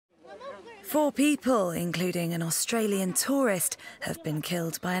4 people, including an Australian tourist, have been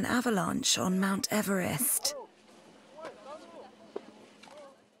killed by an avalanche on Mount Everest.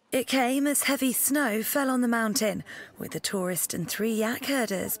 It came as heavy snow fell on the mountain, with the tourist and 3 yak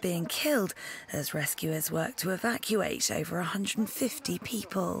herders being killed as rescuers worked to evacuate over 150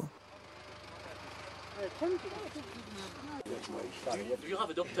 people.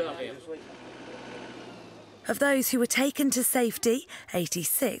 Of those who were taken to safety,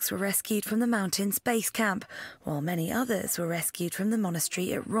 86 were rescued from the mountain's base camp, while many others were rescued from the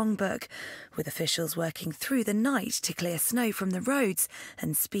monastery at Rongbuk, with officials working through the night to clear snow from the roads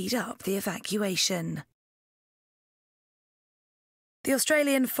and speed up the evacuation. The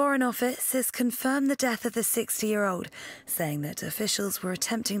Australian Foreign Office has confirmed the death of the 60-year-old, saying that officials were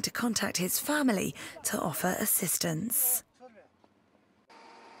attempting to contact his family to offer assistance.